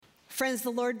Friends,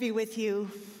 the Lord be with you.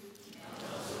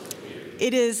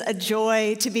 It is a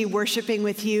joy to be worshiping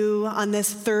with you on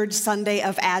this third Sunday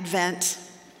of Advent.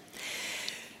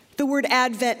 The word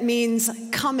Advent means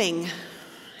coming,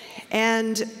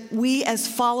 and we as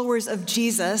followers of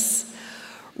Jesus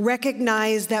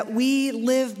recognize that we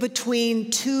live between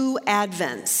two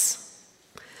Advents.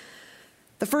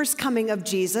 The first coming of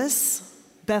Jesus,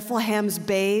 Bethlehem's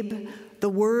babe, the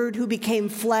Word who became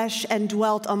flesh and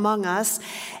dwelt among us,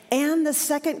 and the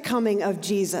second coming of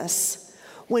Jesus,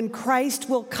 when Christ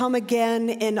will come again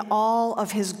in all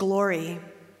of his glory.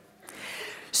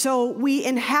 So we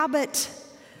inhabit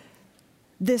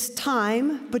this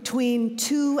time between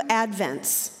two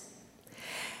Advents,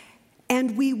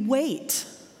 and we wait.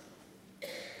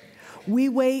 We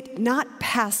wait not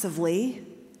passively,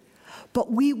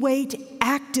 but we wait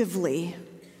actively.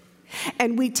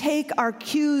 And we take our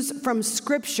cues from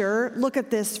Scripture. Look at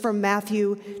this from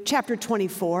Matthew chapter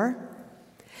 24.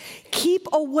 Keep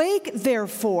awake,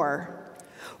 therefore,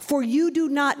 for you do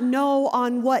not know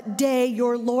on what day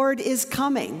your Lord is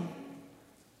coming.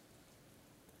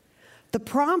 The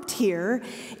prompt here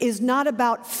is not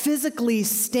about physically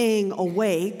staying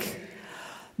awake,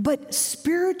 but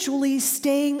spiritually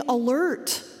staying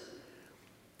alert,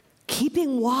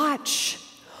 keeping watch,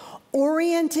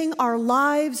 orienting our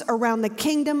lives around the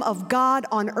kingdom of God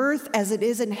on earth as it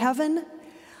is in heaven,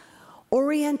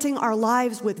 orienting our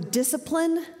lives with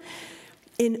discipline,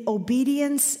 in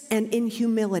obedience, and in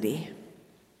humility.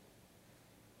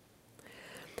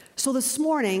 So this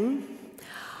morning,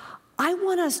 I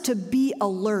want us to be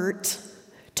alert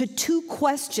to two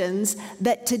questions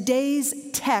that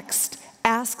today's text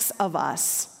asks of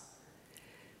us.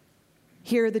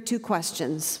 Here are the two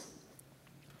questions.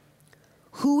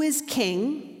 Who is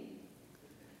king,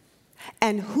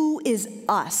 and who is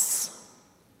us?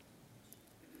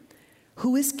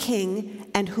 Who is king,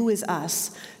 and who is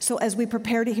us? So as we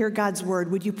prepare to hear God's word,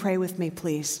 would you pray with me,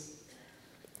 please?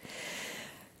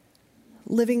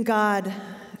 Living God,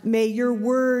 may your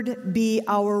word be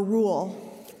our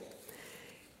rule,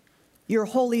 your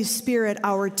Holy Spirit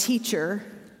our teacher,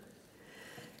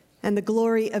 and the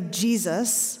glory of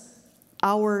Jesus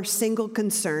our single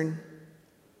concern.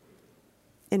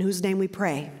 In whose name we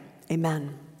pray,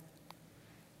 amen.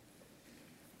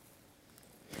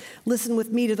 Listen with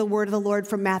me to the word of the Lord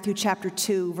from Matthew chapter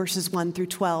 2, verses 1 through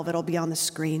 12. It'll be on the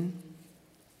screen.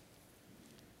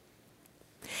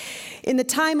 In the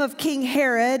time of King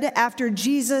Herod, after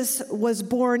Jesus was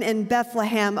born in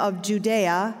Bethlehem of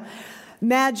Judea,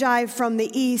 Magi from the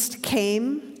east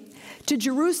came to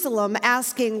Jerusalem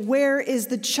asking, "Where is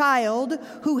the child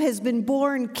who has been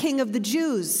born King of the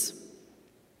Jews?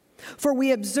 For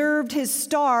we observed his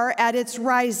star at its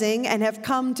rising and have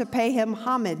come to pay him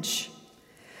homage."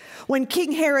 When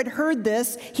King Herod heard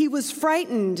this, he was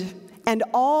frightened, and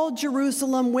all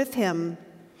Jerusalem with him.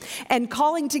 And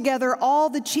calling together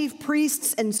all the chief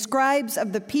priests and scribes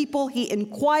of the people, he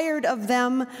inquired of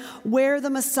them where the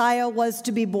Messiah was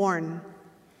to be born.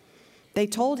 They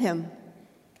told him,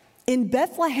 "In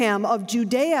Bethlehem of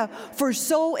Judea, for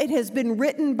so it has been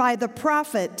written by the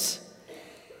prophet.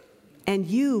 And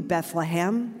you,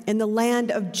 Bethlehem, in the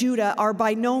land of Judah, are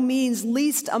by no means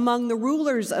least among the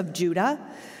rulers of Judah,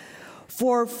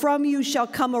 for from you shall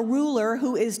come a ruler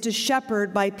who is to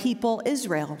shepherd my people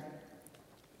Israel."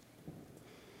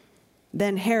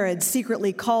 Then Herod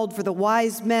secretly called for the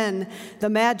wise men, the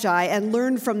Magi, and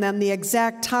learned from them the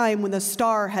exact time when the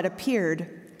star had appeared.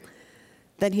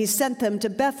 Then he sent them to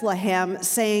Bethlehem,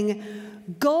 saying,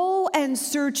 "Go and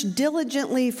search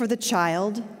diligently for the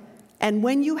child, and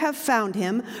when you have found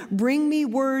him, bring me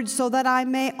word so that I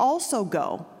may also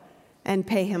go and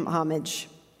pay him homage."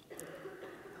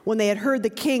 When they had heard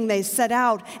the king, they set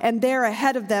out, and there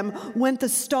ahead of them went the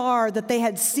star that they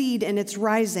had seen in its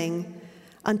rising,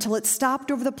 until it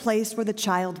stopped over the place where the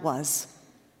child was.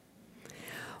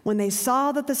 When they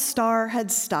saw that the star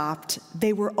had stopped,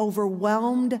 they were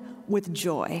overwhelmed with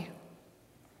joy.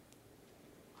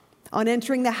 On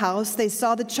entering the house, they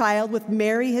saw the child with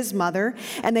Mary, his mother,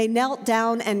 and they knelt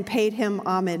down and paid him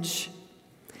homage.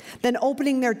 Then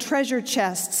opening their treasure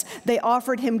chests, they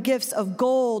offered him gifts of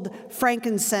gold,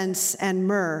 frankincense, and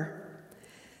myrrh.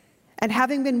 And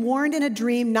having been warned in a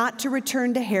dream not to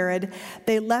return to Herod,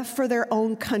 they left for their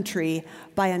own country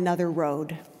by another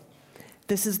road.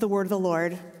 This is the word of the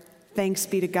Lord. Thanks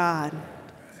be to God.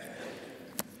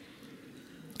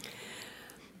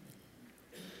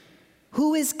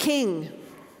 Who is king?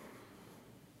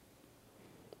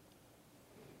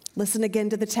 Listen again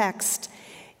to the text.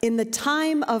 In the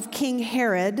time of King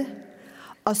Herod,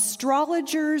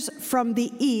 astrologers from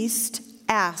the east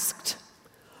asked,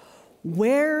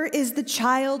 Where is the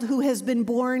child who has been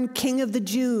born King of the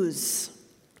Jews?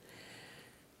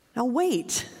 Now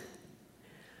wait.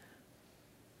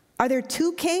 Are there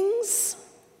two kings?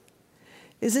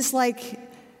 Is this like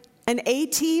an A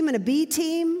team and a B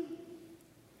team?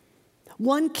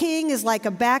 One king is like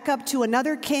a backup to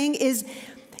another king. Is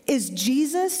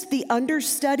Jesus the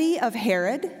understudy of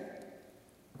Herod?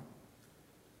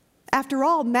 After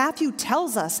all, Matthew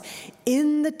tells us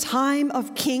in the time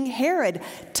of King Herod,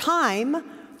 time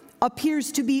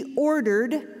appears to be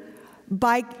ordered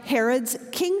by Herod's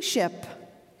kingship.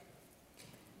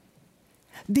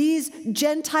 These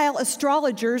Gentile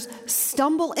astrologers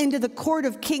stumble into the court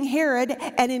of King Herod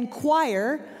and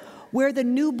inquire where the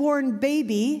newborn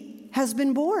baby has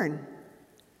been born.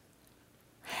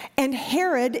 And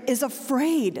Herod is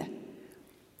afraid.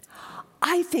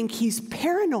 I think he's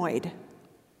paranoid.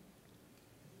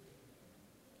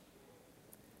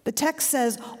 The text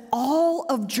says all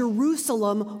of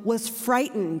Jerusalem was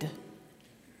frightened.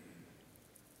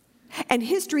 And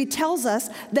history tells us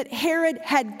that Herod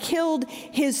had killed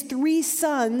his 3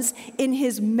 sons in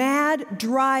his mad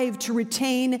drive to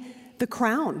retain the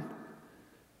crown.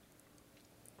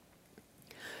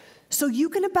 So you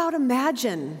can about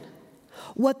imagine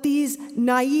what these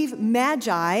naive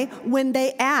magi, when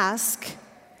they ask,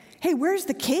 hey, where's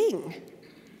the king?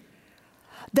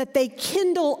 That they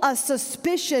kindle a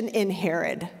suspicion in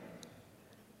Herod.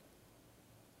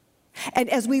 And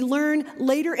as we learn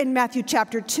later in Matthew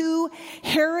chapter 2,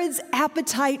 Herod's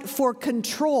appetite for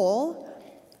control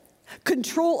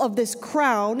of this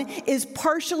crown, is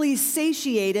partially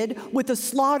satiated with the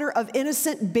slaughter of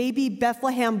innocent baby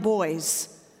Bethlehem boys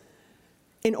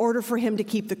in order for him to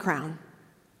keep the crown.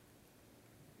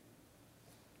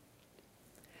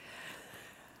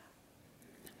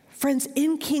 Friends,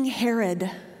 in King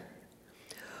Herod,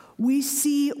 we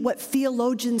see what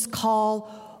theologians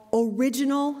call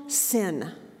original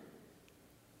sin.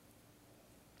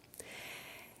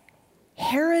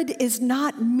 Herod is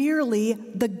not merely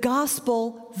the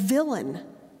gospel villain.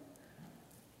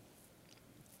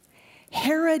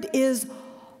 Herod is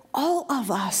all of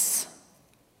us.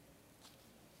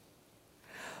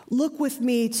 Look with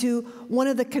me to one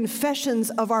of the confessions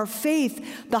of our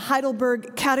faith, the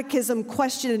Heidelberg Catechism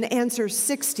Question and Answer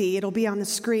 60. It'll be on the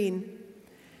screen.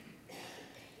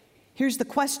 Here's the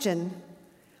question.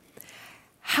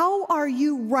 How are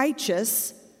you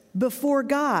righteous before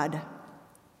God?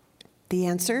 The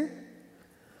answer,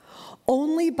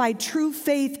 only by true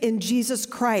faith in Jesus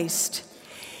Christ.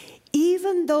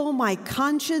 Even though my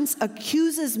conscience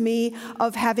accuses me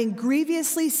of having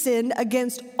grievously sinned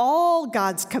against all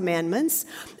God's commandments,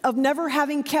 of never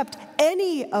having kept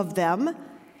any of them,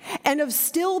 and of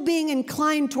still being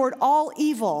inclined toward all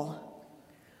evil.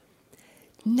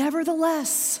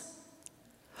 Nevertheless,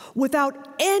 without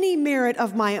any merit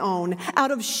of my own,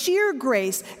 out of sheer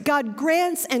grace, God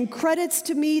grants and credits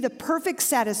to me the perfect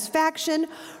satisfaction,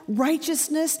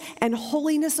 righteousness, and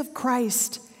holiness of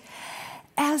Christ,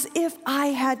 as if I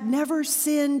had never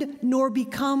sinned nor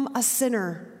become a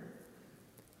sinner,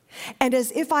 and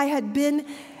as if I had been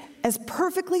as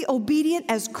perfectly obedient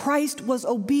as Christ was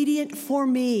obedient for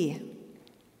me.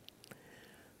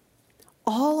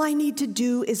 All I need to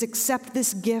do is accept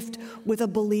this gift with a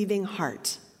believing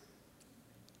heart.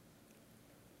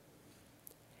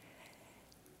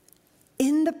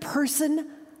 In the person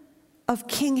of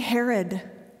King Herod,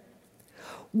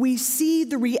 we see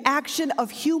the reaction of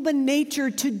human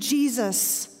nature to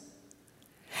Jesus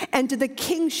and to the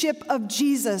kingship of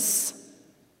Jesus.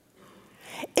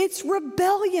 It's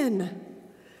rebellion.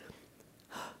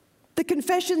 The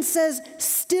confession says,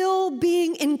 still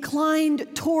being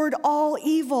inclined toward all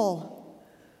evil.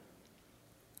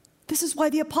 This is why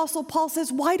the Apostle Paul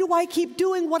says, why do I keep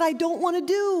doing what I don't want to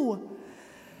do?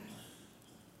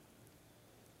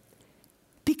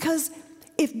 Because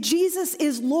if Jesus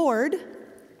is Lord,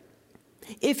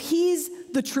 if he's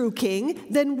the true king,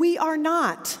 then we are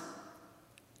not.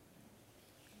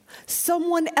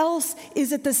 Someone else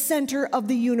is at the center of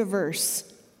the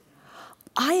universe.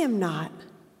 I am not.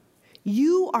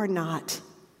 You are not.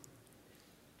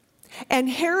 And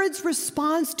Herod's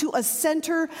response to a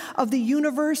center of the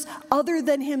universe other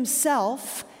than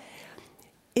himself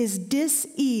is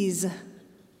dis-ease,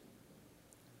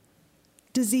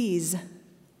 disease,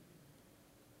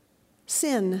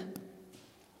 sin.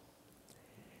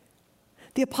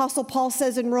 The Apostle Paul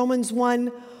says in Romans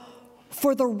 1,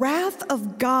 for the wrath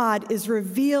of God is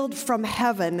revealed from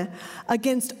heaven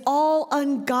against all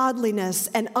ungodliness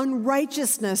and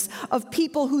unrighteousness of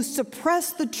people who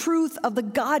suppress the truth of the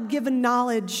God-given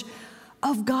knowledge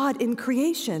of God in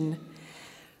creation.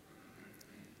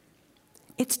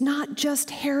 It's not just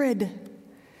Herod.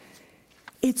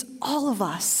 It's all of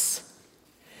us.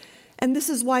 And this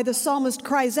is why the psalmist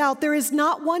cries out, there is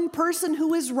not one person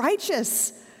who is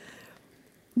righteous.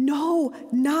 No,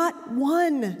 not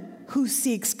one who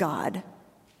seeks God.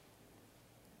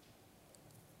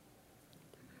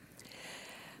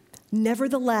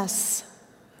 Nevertheless,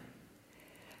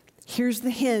 here's the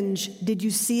hinge. Did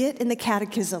you see it in the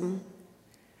catechism?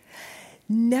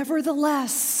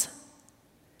 Nevertheless,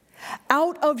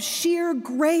 out of sheer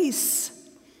grace,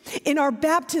 in our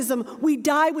baptism, we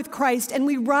die with Christ and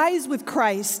we rise with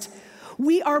Christ.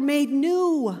 We are made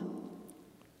new.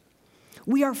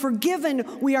 We are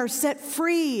forgiven. We are set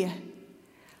free.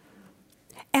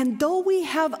 And though we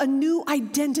have a new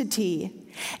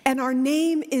identity and our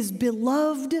name is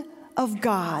beloved of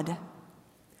God,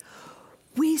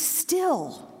 we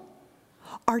still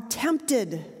are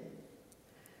tempted.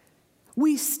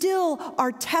 We still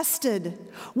are tested.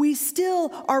 We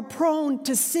still are prone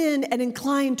to sin and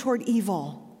inclined toward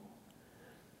evil.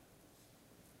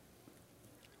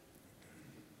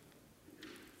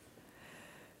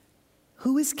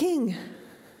 Who is king?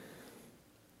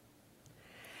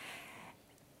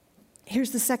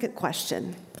 Here's the second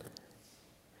question.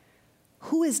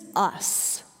 Who is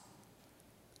us?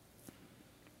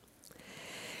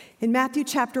 In Matthew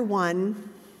chapter 1,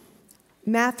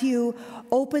 Matthew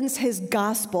opens his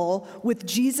gospel with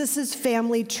Jesus'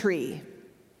 family tree.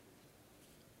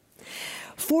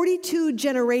 42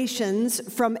 generations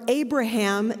from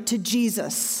Abraham to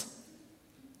Jesus.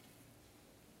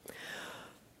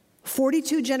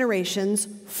 42 generations,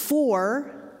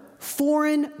 4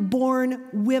 foreign-born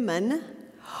women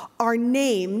are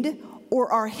named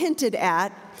or are hinted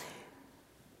at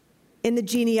in the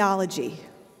genealogy.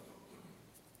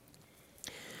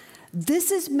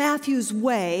 This is Matthew's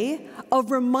way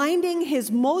of reminding his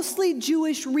mostly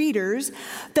Jewish readers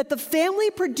that the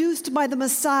family produced by the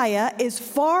Messiah is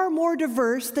far more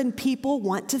diverse than people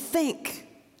want to think.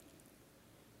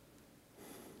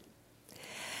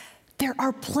 There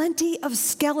are plenty of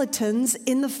skeletons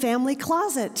in the family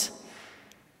closet.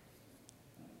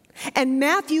 And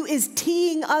Matthew is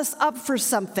teeing us up for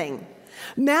something.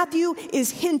 Matthew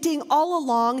is hinting all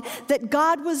along that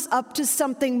God was up to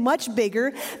something much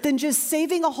bigger than just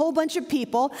saving a whole bunch of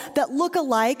people that look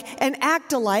alike and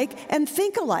act alike and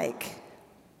think alike.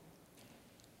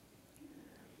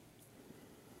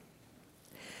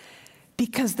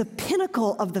 Because the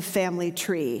pinnacle of the family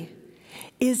tree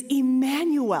is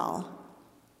Emmanuel.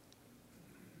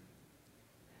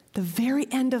 The very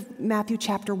end of Matthew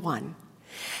chapter 1.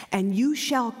 And you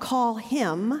shall call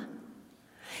him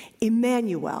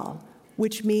Emmanuel,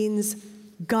 which means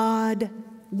God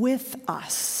with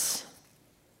us.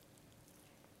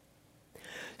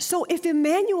 So if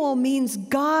Emmanuel means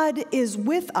God is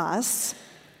with us,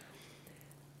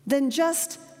 then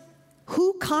just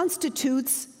who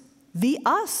constitutes the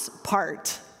us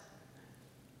part?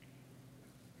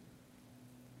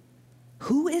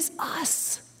 Who is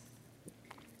us?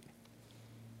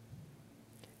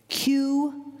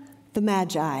 Cue the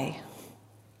Magi.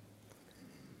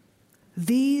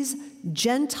 These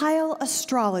Gentile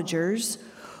astrologers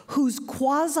whose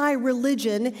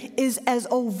quasi-religion is as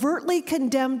overtly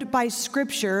condemned by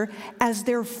Scripture as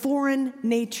their foreign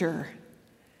nature.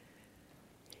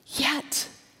 Yet,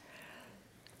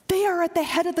 they are at the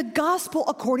head of the gospel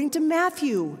according to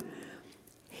Matthew.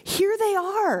 Here they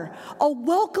are, a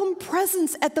welcome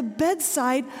presence at the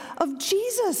bedside of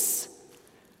Jesus.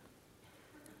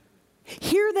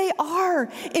 Here they are,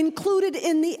 included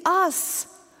in the us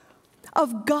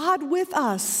of God with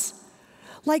us,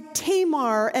 like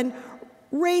Tamar and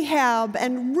Rahab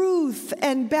and Ruth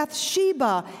and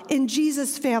Bathsheba in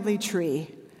Jesus' family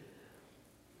tree.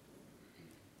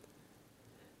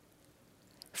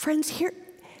 Friends,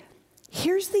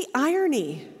 here's the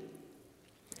irony.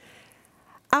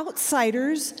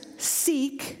 Outsiders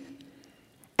seek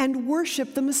and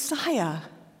worship the Messiah.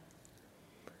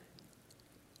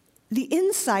 The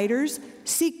insiders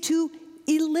seek to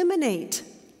eliminate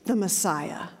the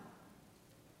Messiah.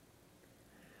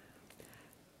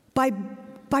 By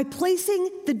placing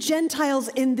the Gentiles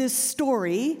in this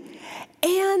story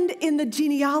and in the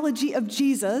genealogy of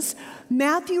Jesus,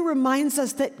 Matthew reminds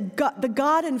us that God, the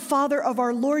God and Father of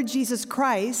our Lord Jesus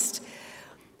Christ,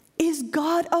 is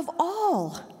God of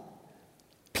all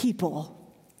people.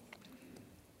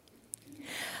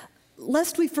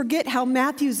 Lest we forget how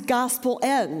Matthew's gospel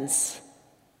ends.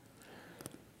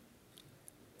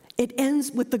 It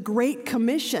ends with the Great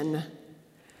Commission.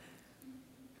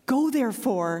 Go,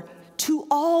 therefore, to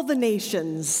all the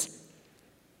nations,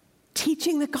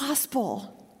 teaching the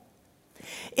gospel.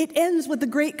 It ends with the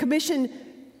Great Commission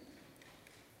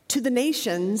to the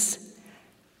nations,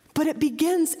 but it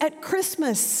begins at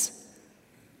Christmas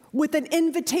with an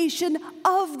invitation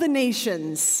of the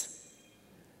nations.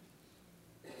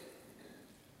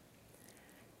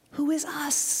 Who is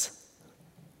us?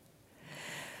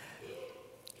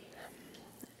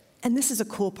 And this is a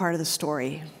cool part of the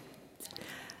story.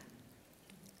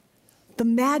 The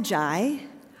Magi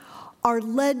are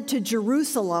led to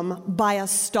Jerusalem by a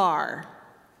star.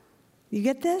 You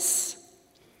get this?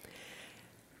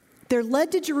 They're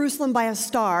led to Jerusalem by a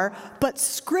star, but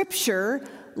Scripture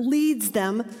leads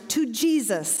them to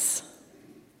Jesus.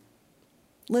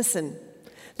 Listen,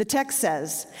 the text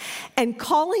says, "And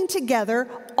calling together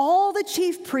all the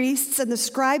chief priests and the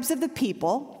scribes of the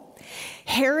people,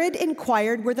 Herod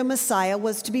inquired where the Messiah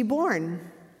was to be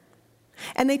born.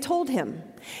 And they told him,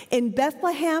 'In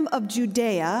Bethlehem of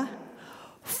Judea,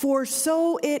 for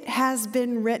so it has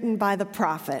been written by the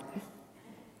prophet.'"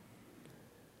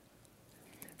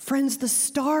 Friends, the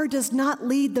star does not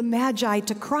lead the Magi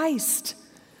to Christ.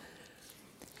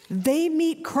 They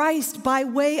meet Christ by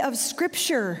way of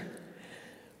Scripture.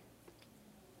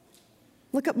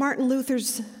 Look at Martin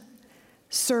Luther's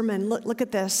sermon. Look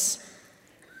at this.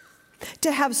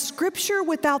 To have Scripture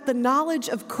without the knowledge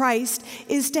of Christ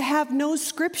is to have no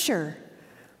Scripture.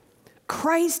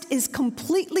 Christ is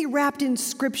completely wrapped in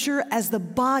Scripture as the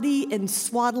body in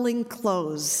swaddling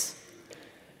clothes.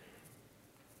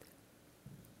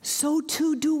 So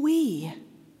too do we.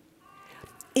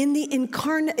 In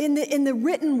the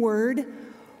written word,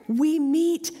 we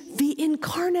meet the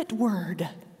incarnate word.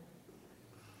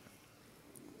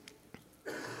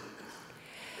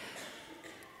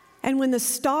 And when the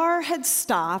star had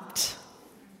stopped,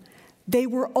 they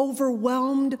were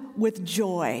overwhelmed with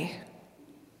joy.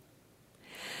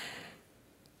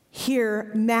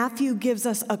 Here, Matthew gives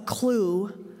us a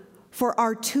clue for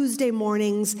our Tuesday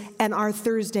mornings and our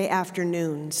Thursday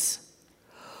afternoons.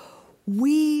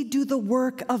 We do the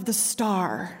work of the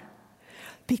star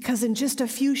because in just a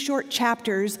few short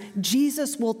chapters,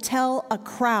 Jesus will tell a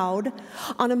crowd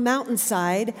on a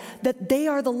mountainside that they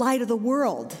are the light of the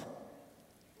world.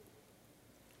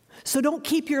 So don't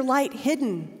keep your light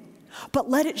hidden, but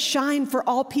let it shine for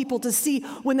all people to see.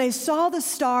 When they saw the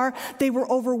star, they were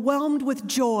overwhelmed with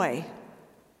joy.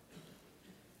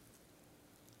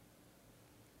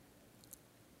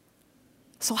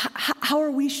 So how are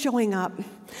we showing up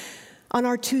on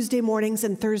our Tuesday mornings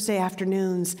and Thursday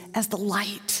afternoons as the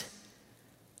light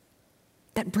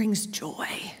that brings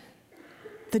joy,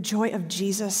 the joy of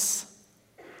Jesus?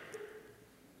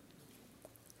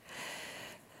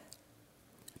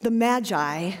 The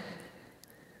Magi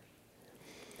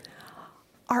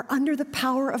are under the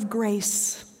power of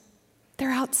grace.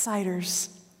 They're outsiders.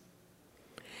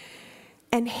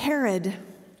 And Herod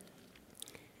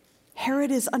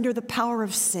is under the power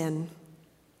of sin.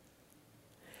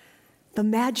 The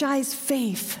Magi's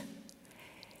faith,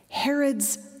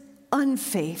 Herod's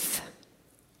unfaith.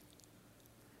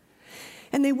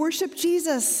 And they worship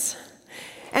Jesus.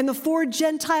 And the 4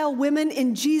 Gentile women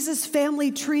in Jesus'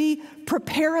 family tree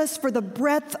prepare us for the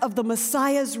breadth of the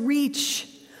Messiah's reach.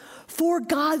 For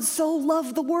God so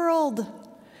loved the world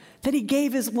that he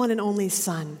gave his one and only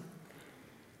Son.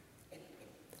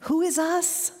 Who is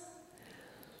us?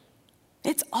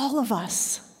 It's all of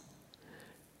us.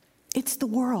 It's the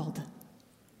world.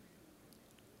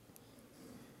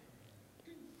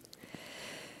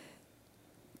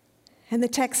 And the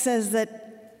text says that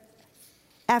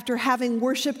after having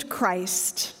worshiped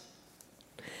Christ,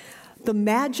 the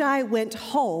Magi went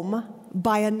home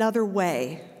by another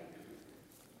way.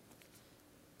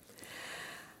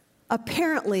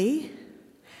 Apparently,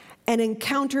 an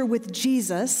encounter with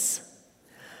Jesus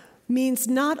means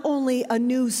not only a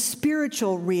new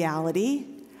spiritual reality,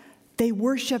 they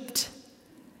worshiped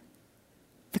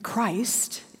the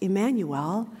Christ,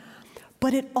 Emmanuel,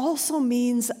 but it also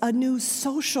means a new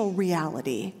social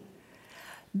reality.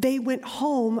 They went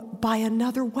home by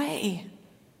another way.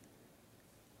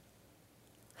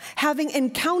 Having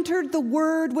encountered the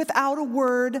Word without a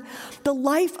word, the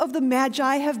life of the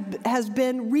Magi has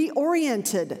been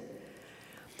reoriented.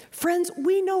 Friends,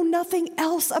 we know nothing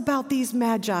else about these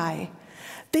Magi.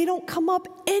 They don't come up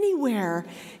anywhere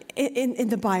in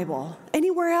the Bible,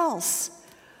 anywhere else.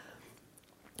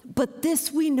 But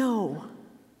this we know.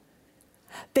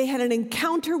 They had an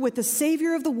encounter with the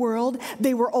Savior of the world.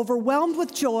 They were overwhelmed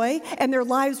with joy, and their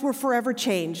lives were forever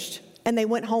changed. And they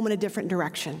went home in a different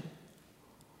direction.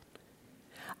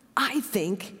 I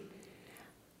think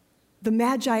the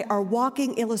Magi are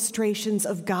walking illustrations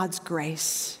of God's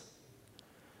grace.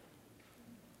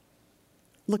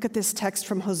 Look at this text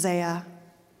from Hosea.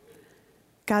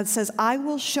 God says, "I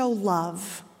will show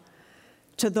love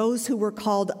to those who were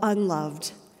called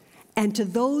unloved, and to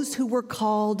those who were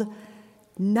called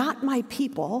not my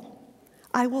people,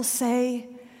 I will say,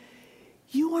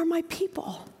 you are my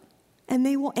people. And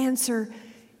they will answer,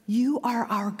 you are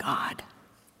our God.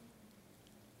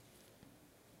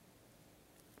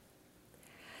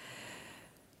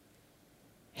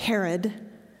 Herod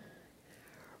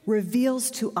reveals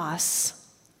to us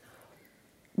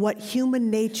what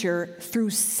human nature through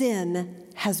sin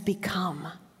has become.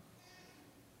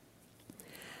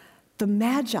 The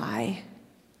Magi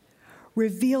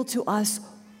reveal to us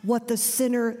what the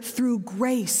sinner through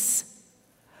grace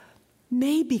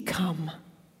may become.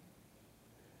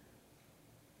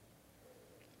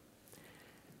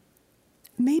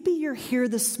 Maybe you're here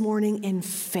this morning in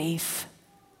faith.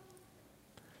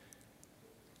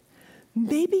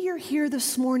 Maybe you're here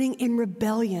this morning in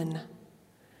rebellion. Or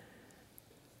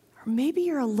maybe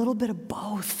you're a little bit of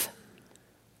both.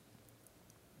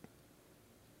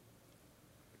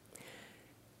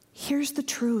 Here's the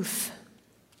truth.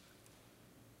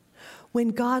 When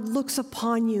God looks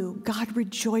upon you, God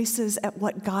rejoices at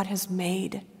what God has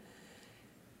made.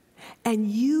 And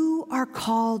you are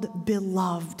called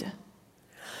beloved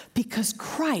because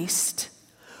Christ,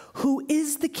 who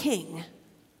is the King,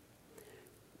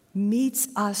 meets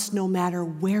us no matter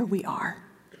where we are.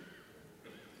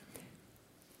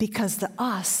 Because the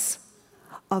us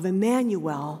of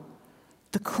Emmanuel,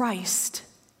 the Christ,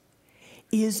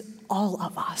 is all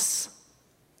of us.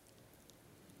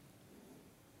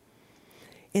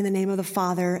 In the name of the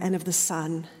Father, and of the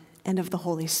Son, and of the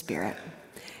Holy Spirit.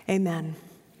 Amen.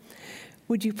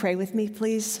 Would you pray with me,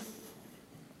 please?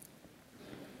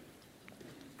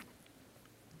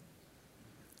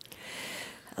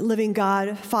 Living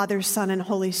God, Father, Son, and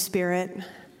Holy Spirit,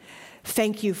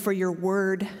 thank you for your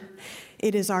word.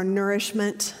 It is our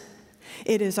nourishment.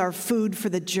 It is our food for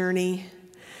the journey.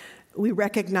 We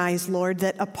recognize, Lord,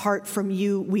 that apart from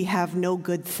you, we have no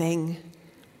good thing.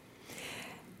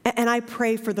 And I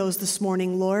pray for those this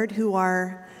morning, Lord, who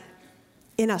are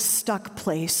in a stuck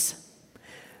place.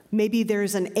 Maybe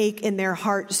there's an ache in their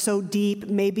heart so deep.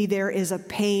 Maybe there is a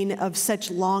pain of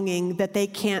such longing that they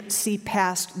can't see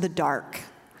past the dark.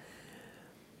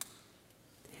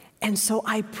 And so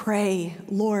I pray,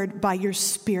 Lord, by your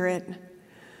Spirit,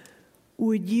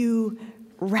 would you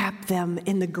wrap them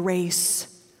in the grace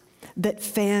that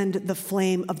fanned the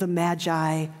flame of the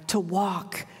Magi to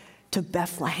walk to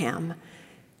Bethlehem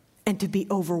and to be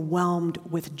overwhelmed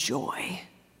with joy.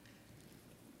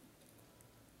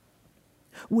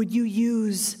 Would you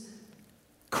use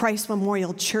Christ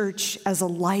Memorial Church as a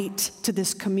light to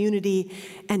this community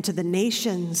and to the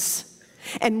nations?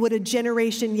 And would a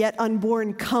generation yet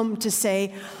unborn come to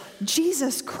say,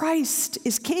 Jesus Christ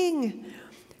is King,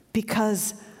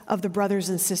 because of the brothers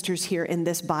and sisters here in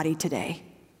this body today?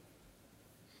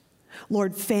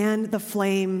 Lord, fan the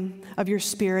flame of your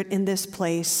Spirit in this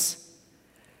place,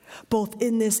 both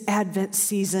in this Advent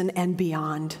season and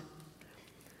beyond,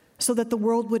 so that the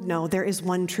world would know there is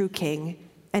one true King,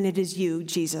 and it is you,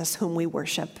 Jesus, whom we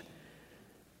worship.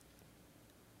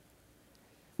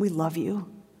 We love you.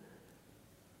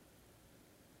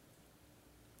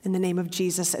 In the name of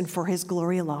Jesus and for his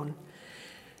glory alone,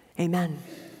 amen.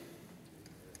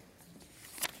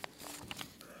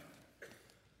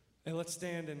 And let's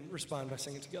stand and respond by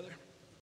singing together.